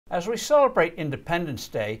As we celebrate Independence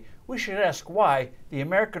Day, we should ask why the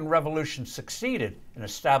American Revolution succeeded in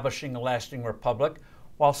establishing a lasting republic,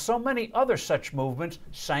 while so many other such movements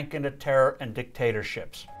sank into terror and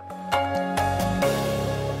dictatorships.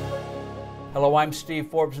 Hello, I'm Steve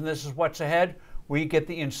Forbes, and this is What's Ahead, where you get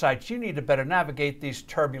the insights you need to better navigate these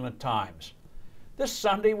turbulent times. This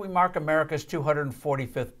Sunday, we mark America's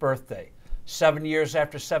 245th birthday. 7 years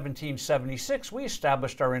after 1776, we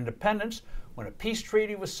established our independence when a peace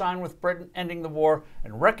treaty was signed with Britain, ending the war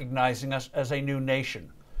and recognizing us as a new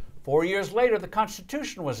nation. 4 years later, the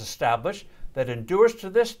Constitution was established that endures to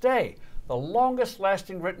this day, the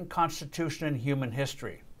longest-lasting written constitution in human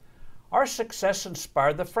history. Our success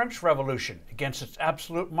inspired the French Revolution against its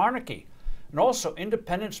absolute monarchy, and also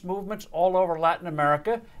independence movements all over Latin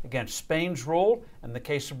America against Spain's rule, and in the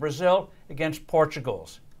case of Brazil, against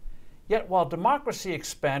Portugal's. Yet while democracy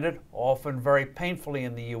expanded, often very painfully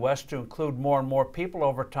in the U.S. to include more and more people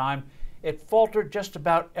over time, it faltered just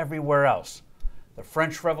about everywhere else. The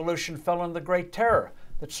French Revolution fell in the Great Terror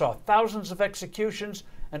that saw thousands of executions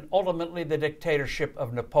and ultimately the dictatorship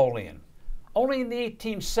of Napoleon. Only in the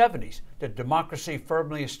 1870s did democracy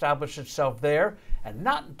firmly establish itself there, and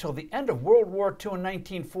not until the end of World War II in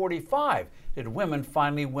 1945 did women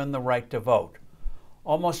finally win the right to vote.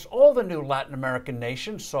 Almost all the new Latin American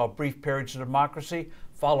nations saw brief periods of democracy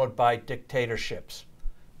followed by dictatorships.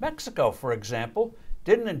 Mexico, for example,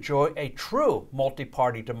 didn't enjoy a true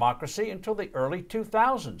multi-party democracy until the early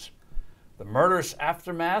 2000s. The murderous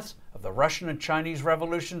aftermath of the Russian and Chinese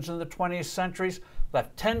revolutions in the 20th centuries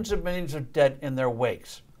left tens of millions of dead in their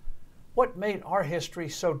wakes. What made our history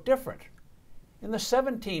so different? In the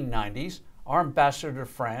 1790s, our ambassador to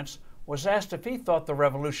France was asked if he thought the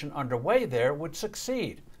revolution underway there would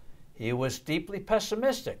succeed. He was deeply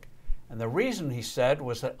pessimistic, and the reason, he said,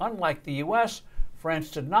 was that unlike the U.S., France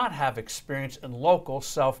did not have experience in local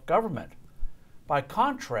self-government. By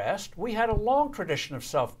contrast, we had a long tradition of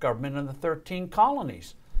self-government in the 13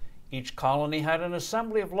 colonies. Each colony had an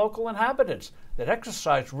assembly of local inhabitants that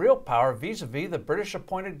exercised real power vis-a-vis the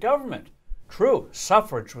British-appointed government. True,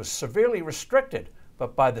 suffrage was severely restricted,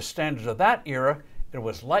 but by the standards of that era, it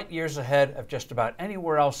was light years ahead of just about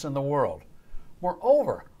anywhere else in the world.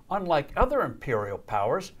 Moreover, unlike other imperial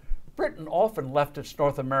powers, Britain often left its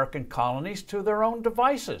North American colonies to their own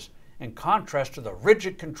devices, in contrast to the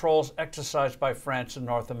rigid controls exercised by France in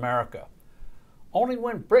North America. Only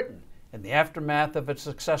when Britain, in the aftermath of its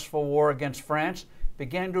successful war against France,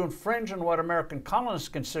 began to infringe on what American colonists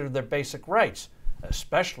considered their basic rights,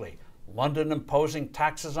 especially London imposing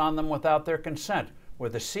taxes on them without their consent, were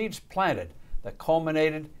the seeds planted that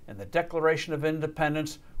culminated in the Declaration of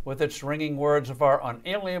Independence with its ringing words of our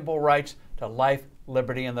unalienable rights to life,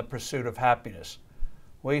 liberty, and the pursuit of happiness.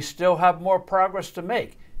 We still have more progress to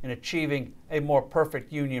make in achieving a more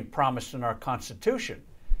perfect union promised in our Constitution,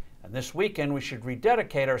 and this weekend we should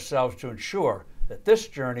rededicate ourselves to ensure that this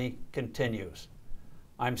journey continues.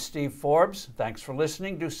 I'm Steve Forbes. Thanks for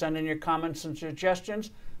listening. Do send in your comments and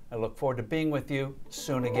suggestions. I look forward to being with you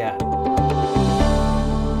soon again.